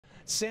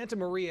Santa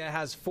Maria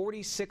has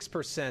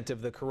 46%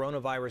 of the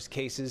coronavirus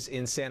cases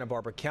in Santa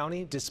Barbara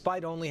County,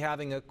 despite only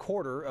having a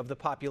quarter of the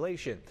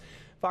population.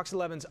 Fox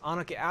 11's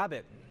Annika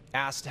Abbott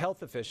asked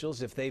health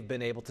officials if they've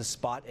been able to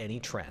spot any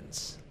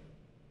trends.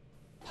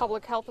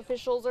 Public health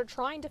officials are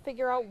trying to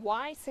figure out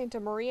why Santa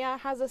Maria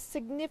has a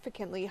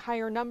significantly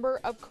higher number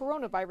of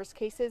coronavirus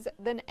cases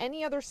than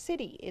any other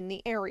city in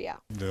the area.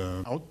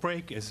 The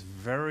outbreak is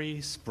very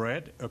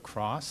spread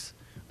across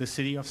the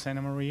city of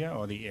Santa Maria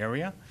or the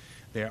area.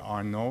 There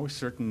are no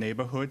certain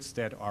neighborhoods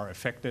that are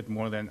affected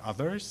more than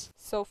others.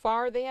 So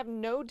far, they have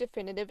no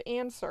definitive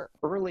answer.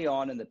 Early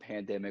on in the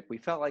pandemic, we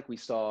felt like we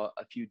saw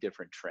a few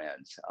different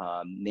trends,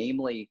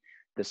 namely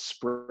the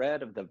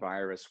spread of the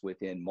virus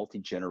within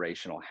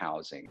multi-generational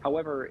housing.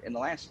 However, in the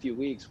last few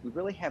weeks, we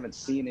really haven't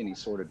seen any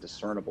sort of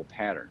discernible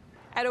pattern.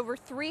 At over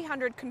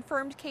 300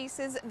 confirmed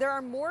cases, there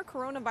are more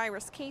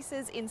coronavirus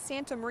cases in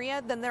Santa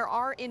Maria than there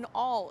are in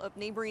all of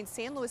neighboring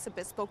San Luis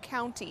Obispo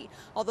County,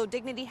 although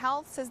Dignity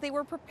Health says they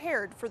were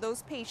prepared for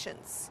those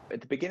patients.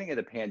 At the beginning of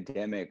the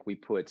pandemic, we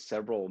put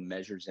several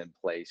measures in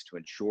place to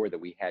ensure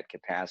that we had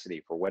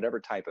capacity for whatever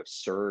type of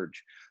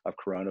surge of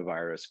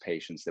coronavirus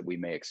patients that we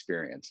may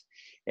experience.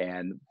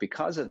 And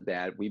because of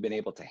that, we've been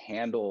able to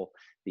handle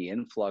the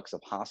influx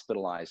of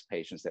hospitalized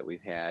patients that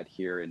we've had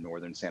here in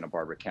northern Santa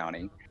Barbara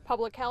County.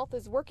 Public health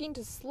is working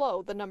to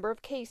slow the number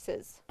of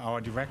cases. Our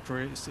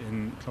director is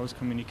in close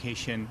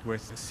communication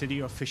with the city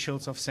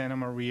officials of Santa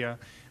Maria.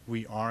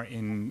 We are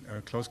in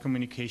close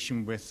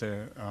communication with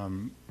the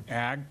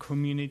ag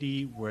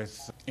community,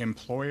 with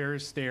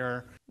employers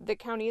there. The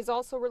county has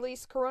also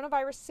released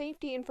coronavirus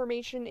safety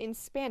information in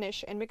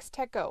Spanish and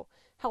Mixteco,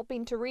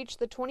 helping to reach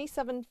the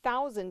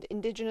 27,000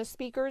 indigenous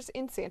speakers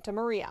in Santa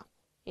Maria.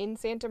 In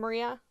Santa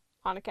Maria,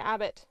 Annika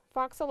Abbott,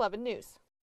 Fox 11 News.